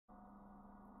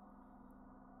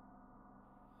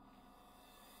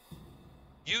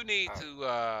You need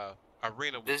to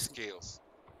arena with skills.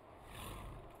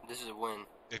 This is a win.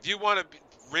 If you want to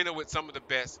arena with some of the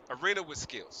best, arena with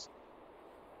skills.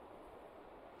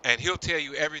 And he'll tell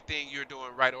you everything you're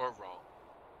doing right or wrong.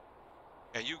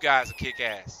 And you guys will kick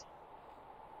ass.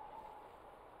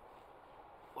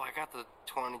 Well, I got the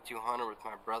 2200 with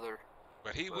my brother.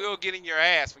 But he will get in your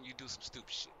ass when you do some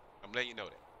stupid shit. I'm letting you know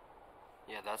that.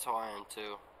 Yeah, that's how I am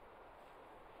too.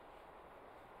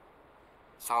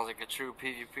 Sounds like a true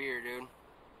PvPer, dude.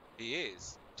 He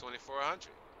is. 2400.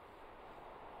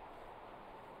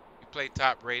 He played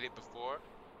top rated before.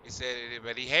 He said it,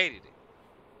 but he hated it.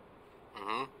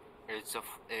 It's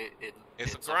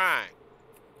a grind.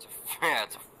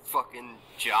 It's a fucking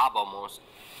job almost.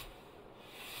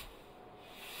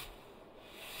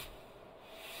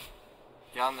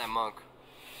 Get on that monk.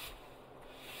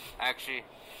 Actually.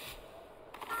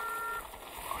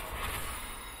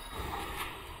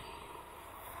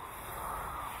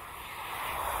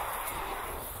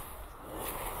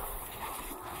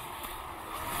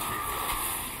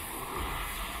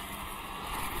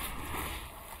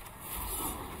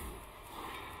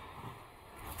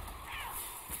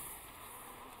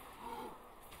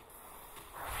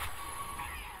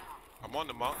 I'm on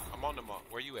the monk. I'm on the monk.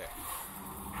 Where you at?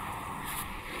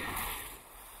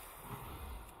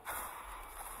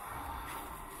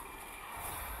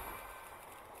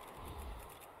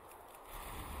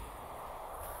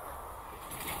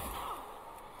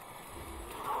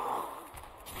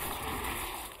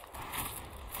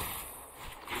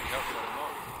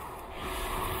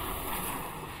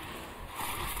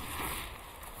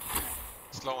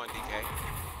 Slow on DK.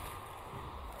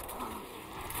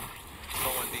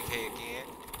 Slow on DK again.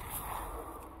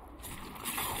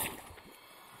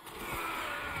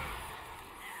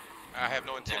 I have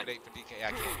no intimidate for DK.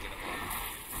 I can't get him on.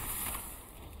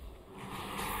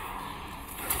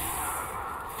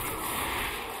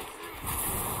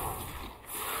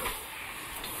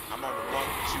 I'm on the monk,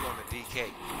 but you on the DK.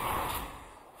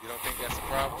 You don't think that's a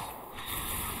problem?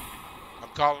 I'm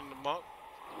calling the monk,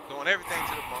 doing everything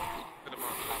to the monk.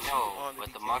 I know,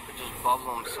 but the monk could just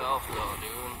bubble himself though,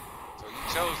 dude. So you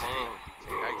chose to do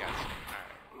DK. I got you.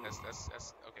 Alright.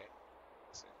 That's okay.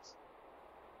 Makes sense.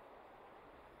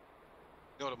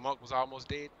 You know the monk was almost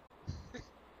dead?